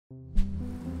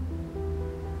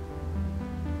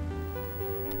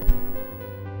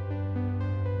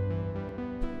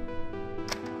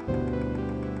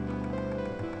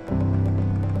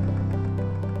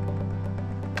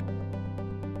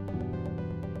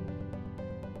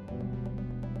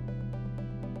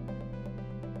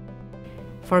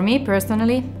For me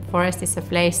personally, forest is a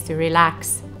place to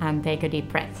relax and take a deep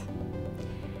breath.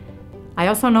 I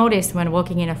also noticed when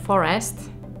walking in a forest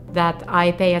that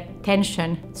I pay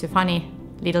attention to funny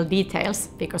little details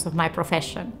because of my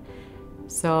profession.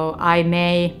 So I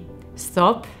may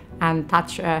stop and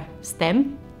touch a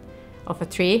stem of a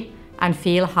tree and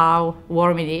feel how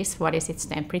warm it is, what is its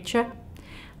temperature.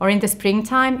 Or in the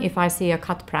springtime, if I see a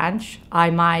cut branch, I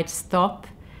might stop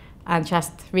and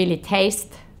just really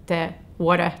taste the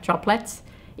water droplets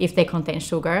if they contain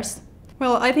sugars.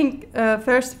 Well, I think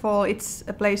first of all, it's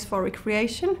a place for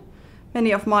recreation.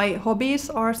 Many of my hobbies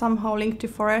are somehow linked to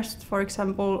forest, for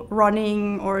example,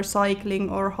 running or cycling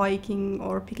or hiking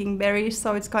or picking berries.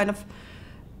 So it's kind of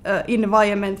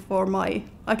environment for my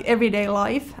everyday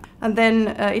life. And then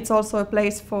it's also a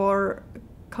place for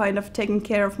kind of taking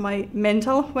care of my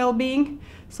mental well-being.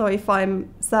 So if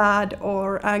I'm sad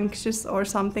or anxious or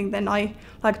something, then I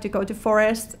like to go to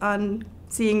forest, and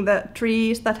seeing the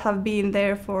trees that have been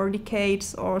there for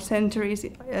decades or centuries,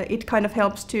 it kind of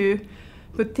helps to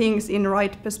put things in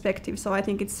right perspective. So I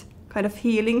think it's kind of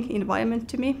healing environment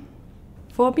to me.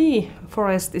 For me,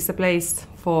 forest is a place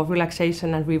for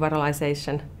relaxation and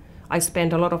revitalization. I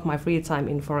spend a lot of my free time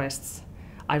in forests.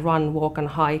 I run, walk and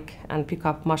hike and pick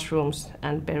up mushrooms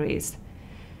and berries.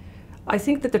 I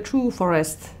think that the true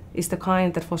forest is the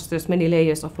kind that fosters many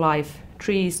layers of life,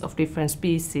 trees of different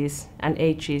species and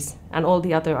ages, and all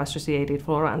the other associated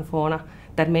flora and fauna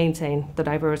that maintain the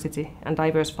diversity and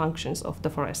diverse functions of the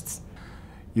forests.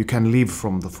 You can live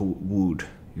from the wood,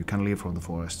 you can live from the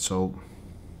forest, so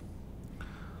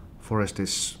forest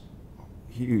is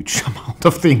a huge amount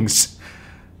of things.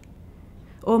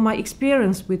 All my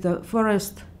experience with the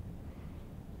forest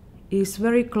is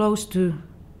very close to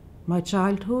my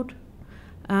childhood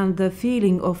and the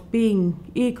feeling of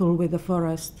being equal with the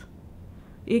forest.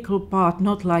 Equal part,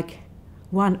 not like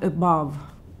one above.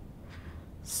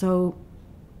 So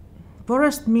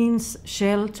forest means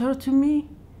shelter to me.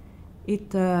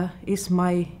 It is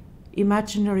my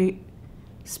imaginary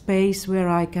space where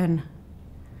I can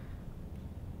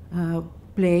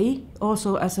play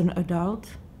also as an adult.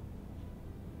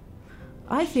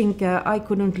 I think I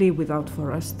couldn't live without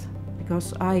forest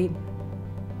because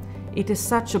it is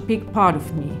such a big part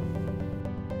of me.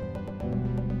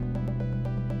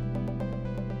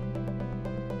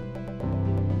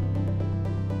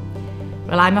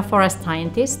 Well, I'm a forest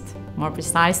scientist, more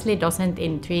precisely docent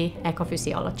in tree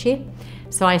ecophysiology.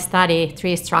 So I study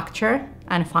tree structure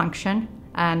and function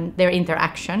and their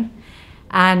interaction,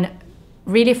 and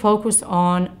really focus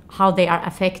on how they are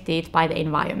affected by the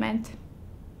environment.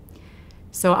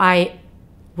 So I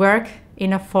work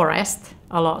in a forest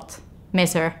a lot,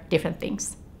 measure different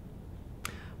things.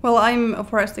 Well, I'm a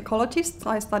forest ecologist.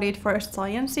 I studied forest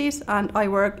sciences and I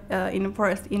work in the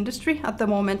forest industry at the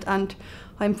moment, and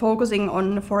I'm focusing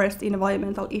on forest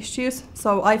environmental issues.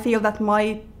 So I feel that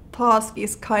my task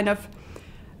is kind of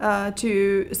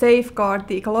to safeguard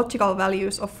the ecological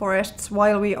values of forests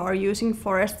while we are using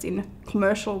forests in a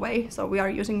commercial way. So we are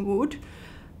using wood.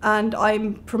 And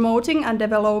I'm promoting and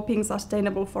developing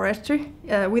sustainable forestry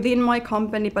within my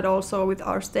company, but also with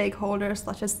our stakeholders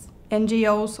such as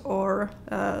NGOs or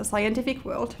scientific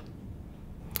world.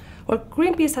 Well,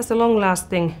 Greenpeace has a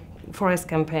long-lasting forest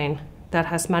campaign that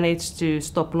has managed to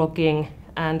stop logging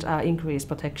and increase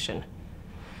protection.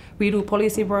 We do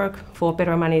policy work for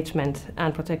better management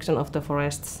and protection of the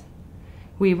forests.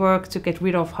 We work to get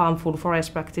rid of harmful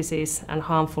forest practices and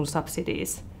harmful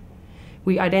subsidies.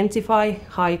 We identify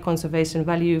high conservation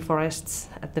value forests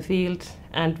at the field,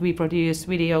 and we produce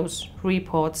videos,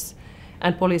 reports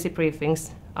and policy briefings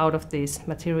out of these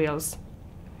materials.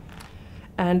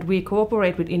 And we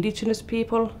cooperate with indigenous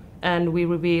people, and we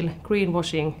reveal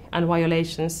greenwashing and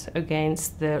violations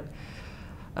against the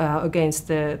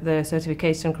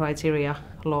certification criteria,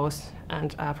 laws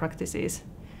and practices.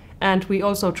 And we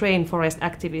also train forest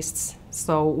activists,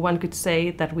 so one could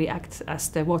say that we act as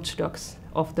the watchdogs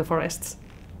of the forests.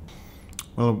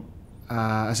 Well,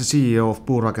 as a CEO of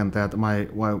Puurakentajat,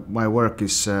 my work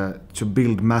is to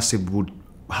build massive wood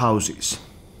houses.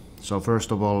 So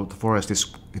first of all, the forest is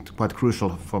quite crucial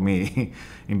for me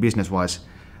in business-wise.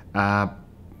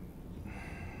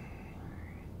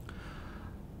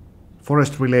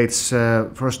 Forest relates,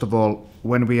 first of all,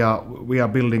 when we are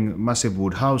building massive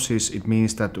wood houses, it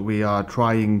means that we are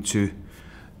trying to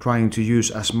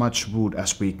use as much wood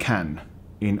as we can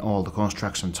in all the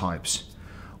construction types,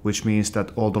 which means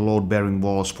that all the load-bearing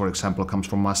walls, for example, comes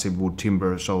from massive wood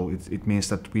timber. So it means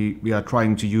that we are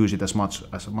trying to use it as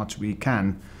much we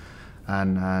can,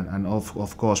 and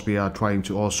of course we are trying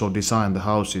to also design the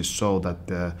houses so that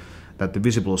that the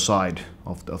visible side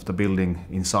of the building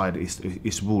inside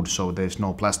is wood, so there's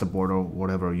no plasterboard or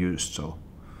whatever used. So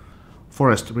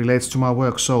forest relates to my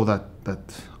work so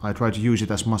that I try to use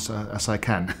it as much as I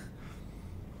can.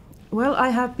 Well, I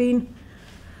have been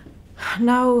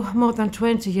now more than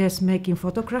 20 years making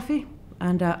photography,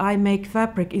 and I make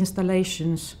fabric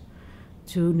installations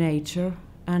to nature,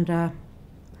 and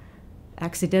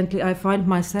accidentally I find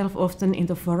myself often in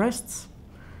the forests,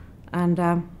 and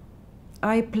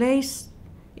I place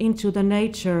into the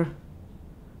nature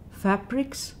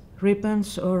fabrics,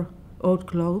 ribbons or old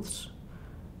clothes,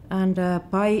 and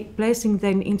by placing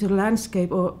them into the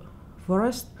landscape or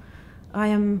forest, I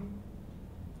am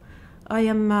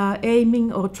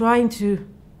aiming or trying to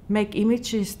make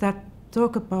images that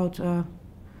talk about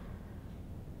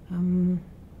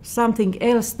something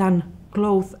else than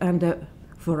clothes and the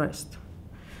forest.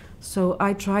 So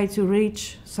I try to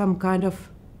reach some kind of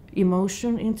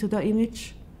emotion into the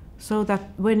image, so that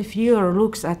when viewer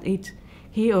looks at it,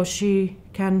 he or she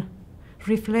can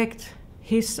reflect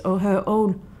his or her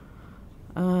own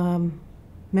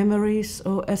memories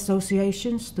or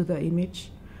associations to the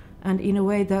image, and in a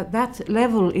way that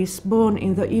level is born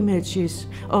in the images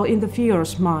or in the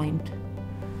viewer's mind.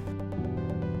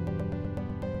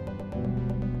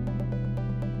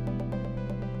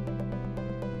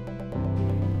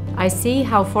 I see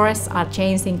how forests are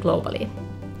changing globally.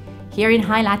 Here in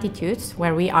high latitudes,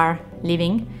 where we are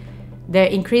living, the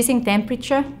increasing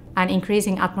temperature and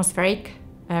increasing atmospheric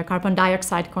carbon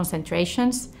dioxide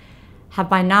concentrations have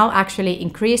by now actually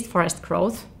increased forest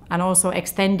growth and also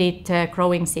extended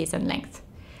growing season length.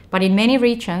 But in many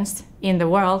regions in the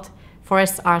world,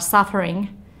 forests are suffering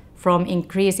from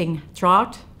increasing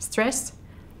drought stress,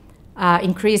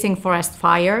 increasing forest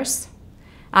fires,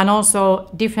 and also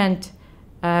different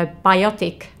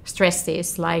biotic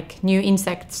stresses like new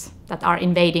insects that are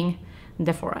invading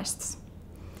the forests.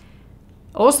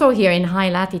 Also here in high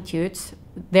latitudes,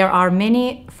 there are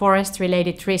many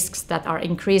forest-related risks that are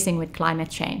increasing with climate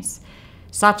change,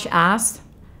 such as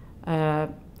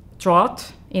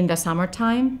drought in the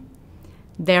summertime.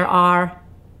 There are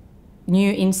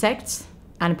new insects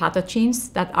and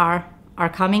pathogens that are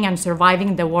coming and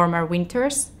surviving the warmer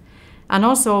winters. And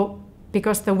also,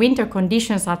 because the winter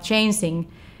conditions are changing,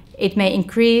 it may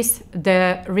increase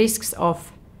the risks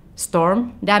of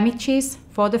storm damages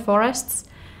for the forests,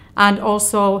 and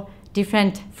also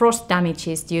different frost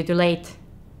damages due to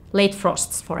late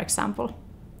frosts, for example.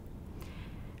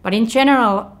 But in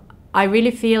general, I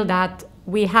really feel that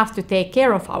we have to take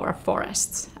care of our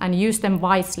forests and use them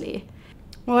wisely.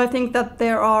 Well, I think that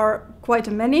there are quite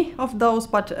many of those,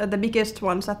 but the biggest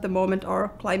ones at the moment are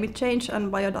climate change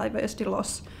and biodiversity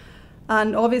loss.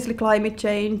 And obviously climate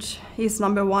change is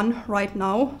number one right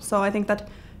now. So I think that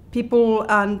people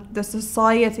and the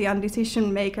society and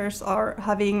decision makers are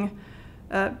having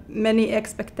many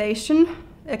expectations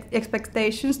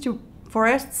to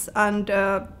forests, and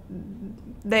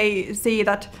they see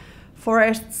that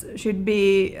forests should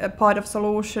be a part of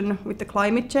solution with the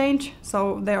climate change.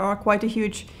 So there are quite a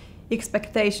huge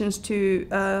expectations to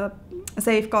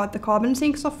safeguard the carbon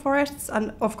sinks of forests,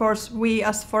 and of course we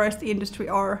as forest industry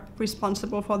are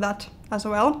responsible for that as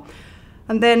well.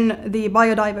 And then the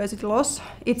biodiversity loss,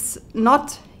 it's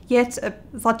not yet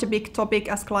such a big topic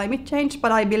as climate change,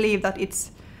 but I believe that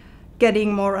it's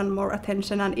getting more and more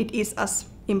attention, and it is as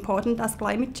important as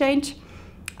climate change.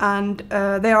 And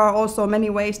there are also many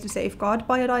ways to safeguard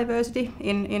biodiversity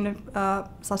in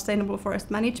sustainable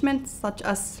forest management, such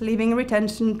as leaving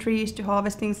retention trees to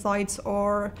harvesting sites,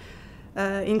 or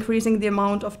increasing the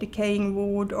amount of decaying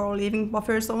wood, or leaving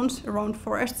buffer zones around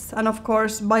forests. And of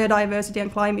course, biodiversity and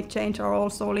climate change are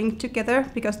also linked together,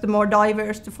 because the more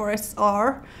diverse the forests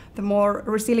are, the more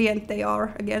resilient they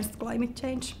are against climate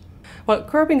change. Well,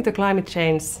 curbing the climate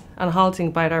change and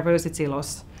halting biodiversity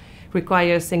loss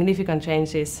requires significant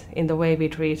changes in the way we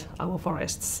treat our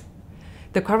forests.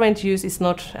 The current use is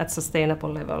not at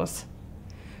sustainable levels.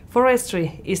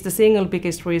 Forestry is the single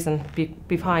biggest reason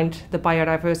behind the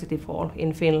biodiversity fall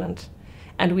in Finland,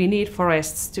 and we need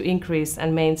forests to increase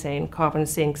and maintain carbon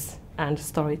sinks and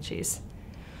storages.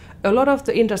 A lot of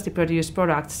the industry-produced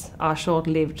products are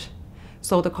short-lived,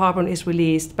 so the carbon is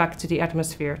released back to the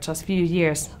atmosphere just a few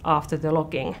years after the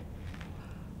logging.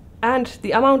 And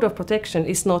the amount of protection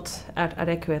is not at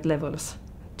adequate levels.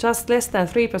 Just less than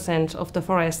 3% of the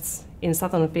forests in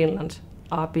southern Finland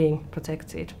are being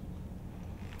protected.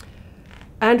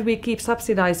 And we keep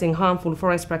subsidizing harmful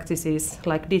forest practices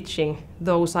like ditching,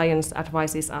 though science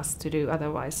advises us to do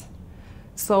otherwise.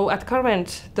 So at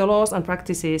current, the laws and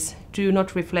practices do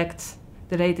not reflect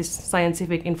the latest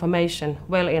scientific information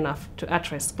well enough to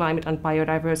address climate and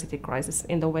biodiversity crisis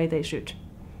in the way they should?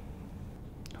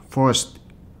 Forest,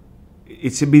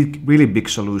 it's a really big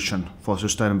solution for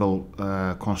sustainable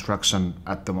construction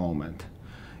at the moment.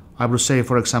 I would say,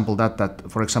 for example,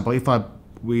 that for example, if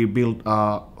we build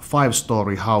a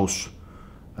 5-story house,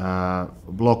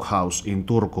 block house in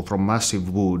Turku from massive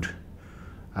wood,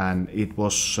 and it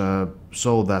was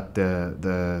so that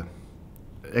the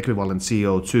equivalent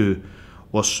CO2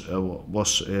 was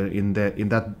in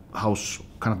that house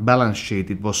kind of balance sheet.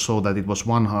 It was so that it was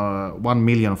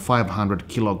 1,500,000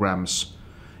 kilograms,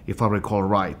 if I recall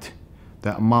right,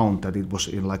 the amount that it was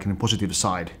in the positive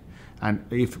side. And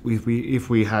if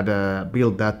we had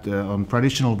built that on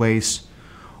traditional ways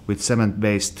with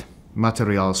cement-based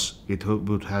materials, it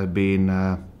would have been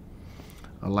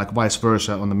like vice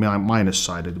versa on the minus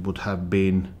side. It would have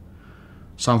been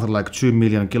something like 2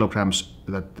 million kilograms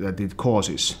that it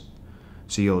causes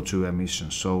CO2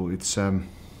 emissions. So it's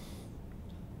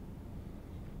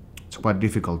quite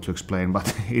difficult to explain,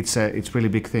 but it's really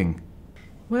big thing.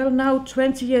 Well, now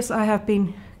 20 years I have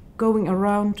been going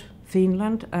around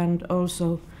Finland and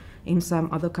also in some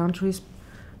other countries.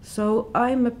 So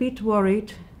I'm a bit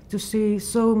worried to see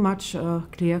so much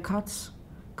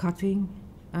cutting,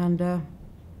 and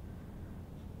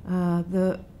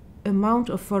the amount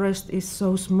of forest is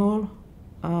so small,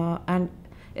 and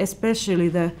especially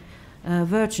the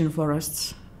virgin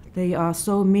forests, they are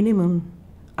so minimum.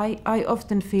 I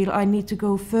often feel I need to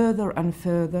go further and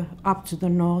further up to the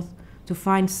north to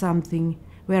find something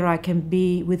where I can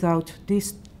be without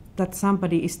that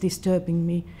somebody is disturbing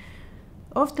me.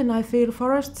 Often I feel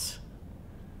forests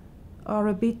are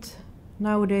a bit,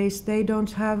 nowadays they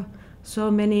don't have so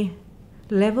many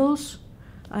levels.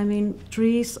 I mean,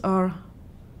 trees are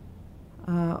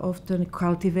often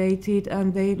cultivated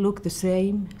and they look the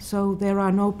same, so there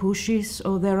are no bushes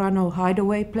or there are no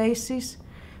hideaway places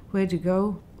where to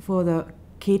go for the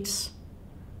kids.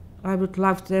 I would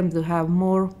love them to have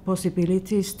more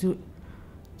possibilities to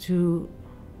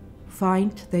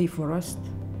find their forest,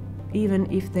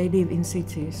 even if they live in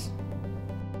cities.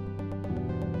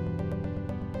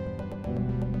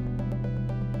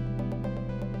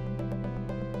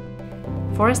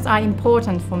 Forests are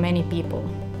important for many people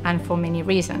and for many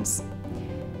reasons.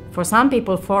 For some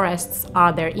people, forests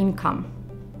are their income.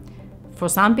 For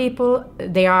some people,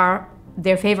 they are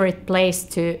their favorite place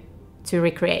to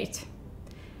recreate.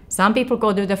 Some people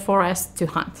go to the forest to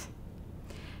hunt.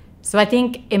 So I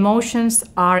think emotions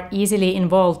are easily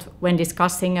involved when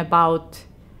discussing about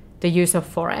the use of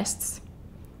forests.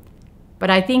 But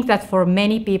I think that for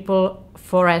many people,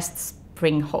 forests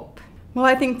bring hope. Well,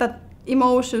 I think that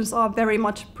emotions are very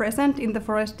much present in the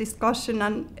forest discussion,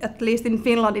 and at least in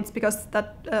Finland it's because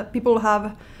that people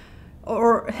have,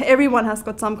 or everyone has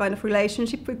got some kind of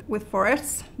relationship with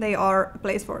forests. They are a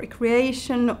place for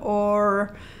recreation,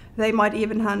 or they might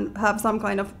even have some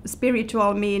kind of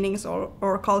spiritual meanings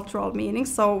or cultural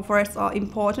meanings. So forests are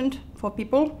important for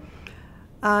people,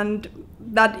 and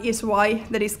that is why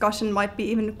the discussion might be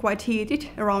even quite heated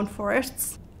around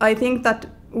forests. I think that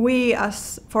we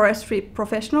as forestry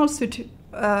professionals should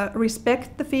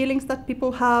respect the feelings that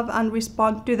people have and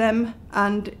respond to them.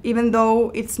 And even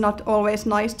though it's not always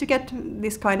nice to get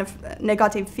this kind of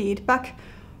negative feedback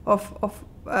of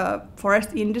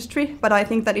forest industry, but I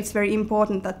think that it's very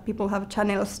important that people have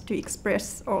channels to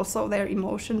express also their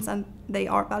emotions, and they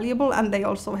are valuable and they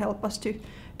also help us to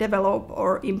develop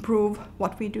or improve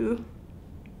what we do.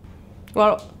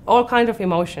 Well, all kinds of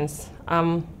emotions.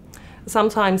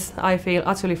 Sometimes I feel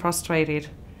utterly frustrated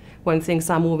when things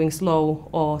are moving slow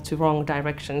or to wrong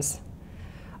directions.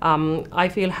 I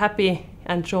feel happy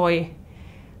and joy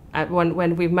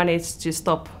when we've managed to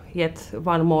stop yet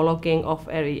one more logging of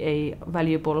a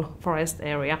valuable forest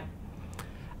area.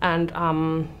 And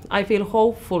I feel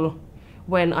hopeful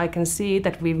when I can see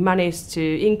that we've managed to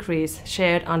increase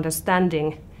shared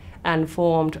understanding and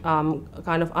formed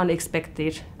kind of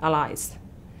unexpected allies.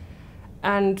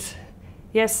 And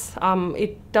yes,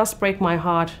 it does break my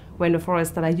heart when the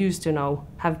forests that I used to know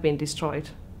have been destroyed.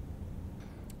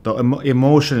 The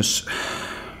emotions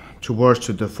towards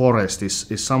the forest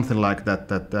is something like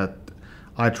that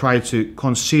I try to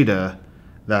consider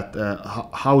that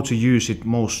how to use it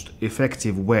most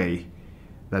effective way.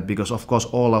 That because of course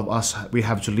all of us, we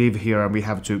have to live here and we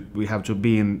have to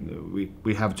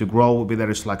grow. There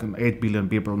is like 8 billion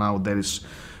people now. There is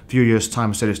few years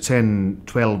time there is 10,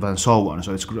 12 and so on.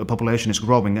 So the population is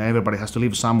growing and everybody has to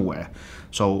live somewhere.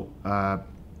 So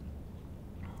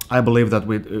I believe that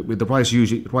with the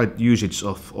right usage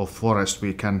of forest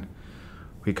we can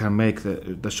make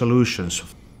the solutions.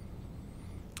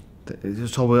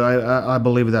 So I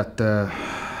believe that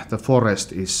the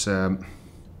forest is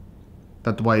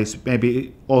that why it's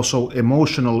maybe also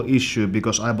emotional issue,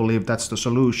 because I believe that's the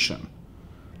solution.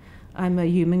 I'm a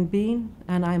human being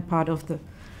and I'm part of the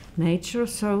nature,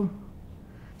 so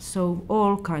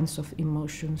all kinds of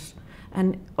emotions.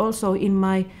 And also in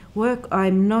my work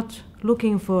I'm not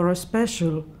looking for a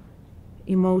special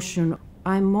emotion.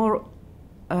 I'm more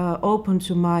open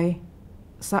to my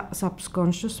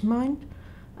subconscious mind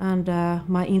and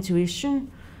my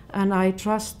intuition, and I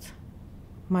trust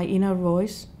my inner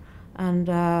voice, and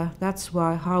that's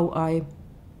how I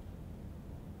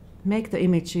make the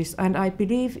images. And I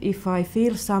believe if I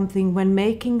feel something when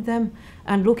making them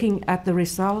and looking at the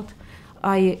result,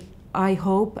 I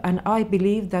hope and I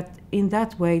believe that in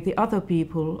that way the other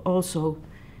people also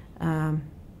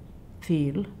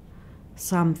feel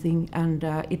something, and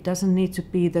it doesn't need to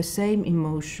be the same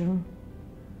emotion,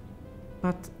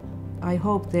 but I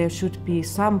hope there should be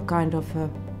some kind of a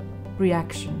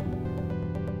reaction.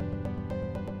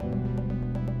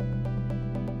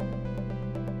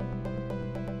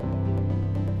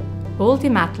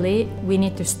 Ultimately, we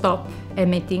need to stop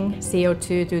emitting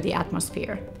CO2 to the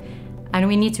atmosphere, and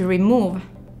we need to remove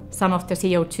some of the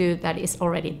CO2 that is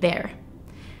already there.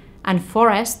 And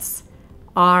forests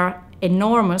are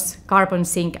enormous carbon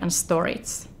sink and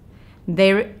storage.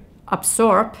 They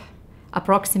absorb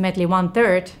approximately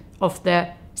 1/3 of the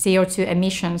CO2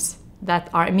 emissions that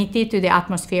are emitted to the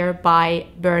atmosphere by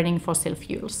burning fossil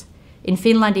fuels. In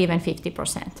Finland, even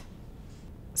 50%.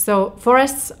 So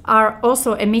forests are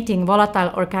also emitting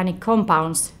volatile organic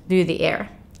compounds through the air.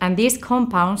 And these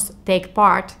compounds take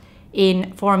part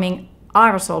in forming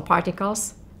aerosol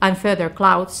particles and further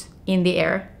clouds in the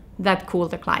air that cool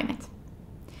the climate.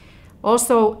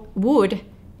 Also, wood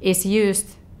is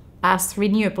used as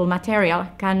renewable material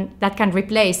that can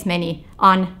replace many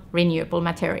unrenewable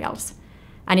materials.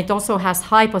 And it also has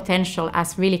high potential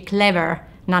as really clever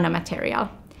nanomaterial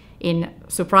in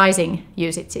surprising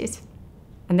usages.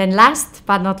 And then last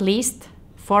but not least,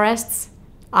 forests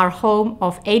are home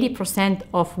of 80%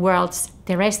 of world's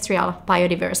terrestrial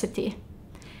biodiversity.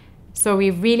 So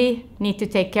we really need to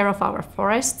take care of our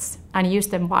forests and use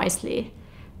them wisely,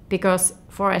 because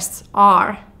forests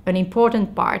are an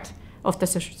important part of the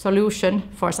solution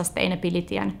for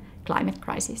sustainability and climate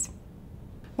crisis.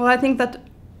 Well, I think that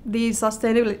the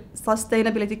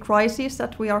sustainability crisis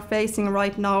that we are facing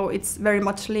right now, it's very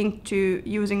much linked to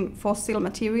using fossil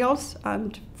materials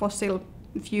and fossil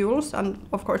fuels, and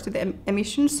of course to the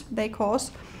emissions they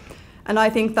cause. And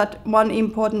I think that one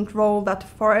important role that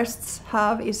forests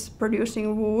have is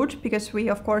producing wood, because we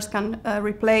of course can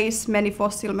replace many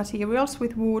fossil materials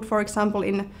with wood, for example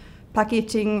in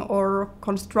packaging or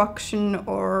construction,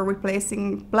 or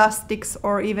replacing plastics,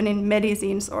 or even in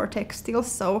medicines or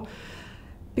textiles. So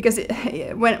because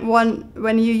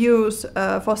when you use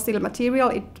fossil material,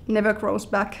 it never grows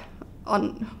back.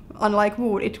 Unlike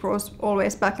wood, it grows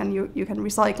always back, and you can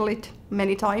recycle it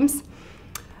many times.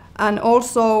 And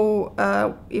also,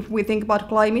 if we think about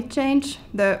climate change,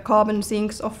 the carbon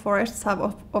sinks of forests have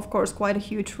of course quite a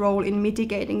huge role in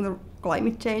mitigating the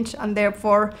climate change, and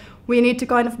therefore we need to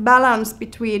kind of balance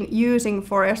between using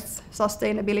forests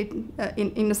sustainability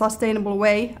in a sustainable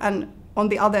way, and on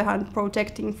the other hand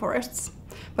protecting forests.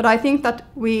 But I think that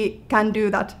we can do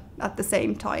that at the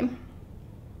same time.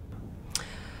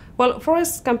 Well,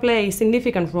 forests can play a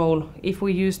significant role if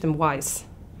we use them wise.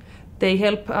 They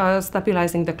help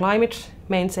stabilizing the climate,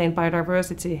 maintain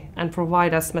biodiversity, and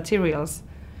provide us materials.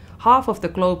 Half of the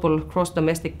global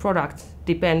gross-domestic product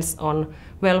depends on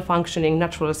well-functioning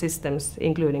natural systems,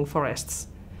 including forests.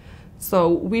 So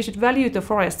we should value the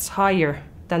forests higher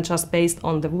than just based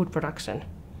on the wood production.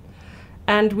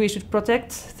 And we should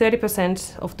protect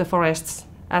 30% of the forests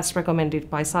as recommended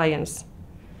by science.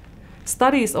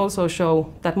 Studies also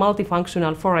show that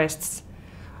multifunctional forests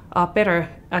are better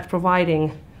at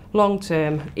providing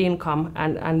long-term income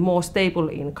and more stable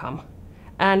income.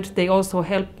 And they also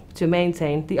help to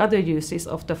maintain the other uses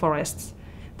of the forests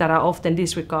that are often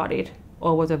disregarded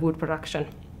over the wood production.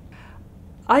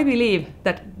 I believe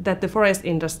that the forest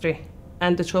industry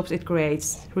and the jobs it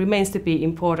creates remains to be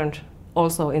important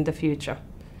also in the future.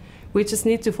 We just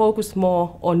need to focus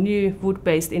more on new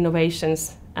wood-based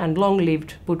innovations and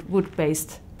long-lived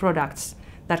wood-based products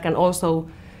that can also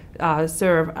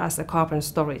serve as a carbon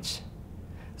storage.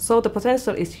 So the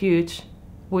potential is huge.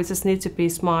 We just need to be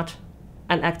smart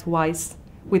and act wise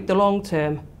with the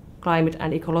long-term climate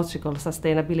and ecological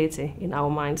sustainability in our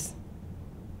minds.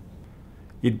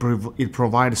 It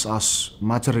provides us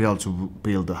material to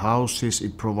build the houses.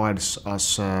 It provides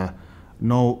us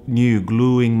no new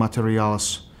gluing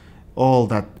materials. All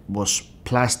that was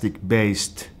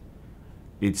plastic-based,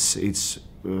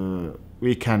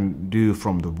 we can do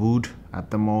from the wood at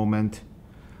the moment.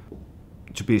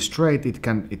 To be straight, it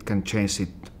can change it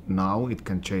now. It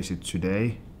can change it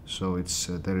today. So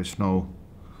there is no.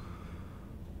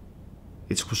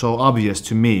 It's so obvious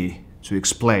to me to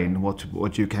explain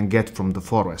what you can get from the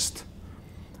forest,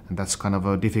 and that's kind of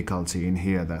a difficulty in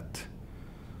here. That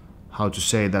how to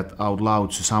say that out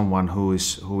loud to someone who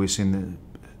is in a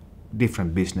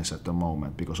different business at the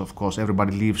moment, because of course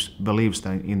everybody believes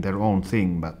in their own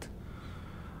thing, but.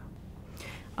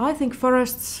 I think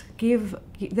forests give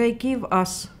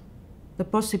us the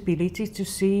possibility to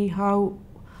see how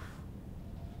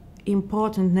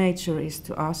important nature is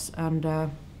to us, and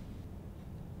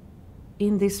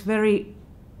in this very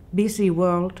busy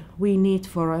world we need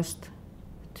forest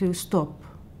to stop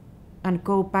and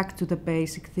go back to the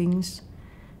basic things,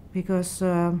 because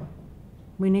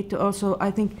we need to also,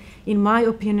 I think, in my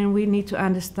opinion, we need to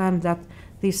understand that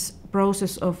this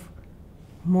process of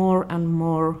more and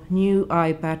more new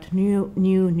iPad, new,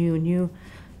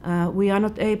 we are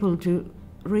not able to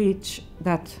reach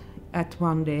that at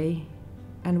one day,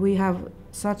 and we have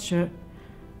such a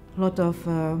lot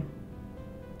of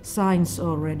signs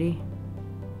already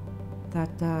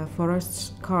that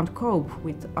forests can't cope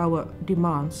with our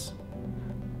demands.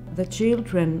 The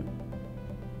children,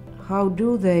 how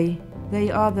do they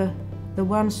are the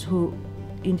ones who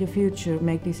in the future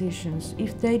make decisions.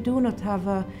 If they do not have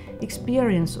an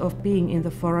experience of being in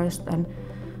the forest and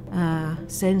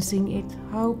sensing it,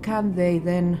 how can they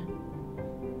then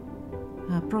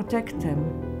protect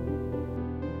them?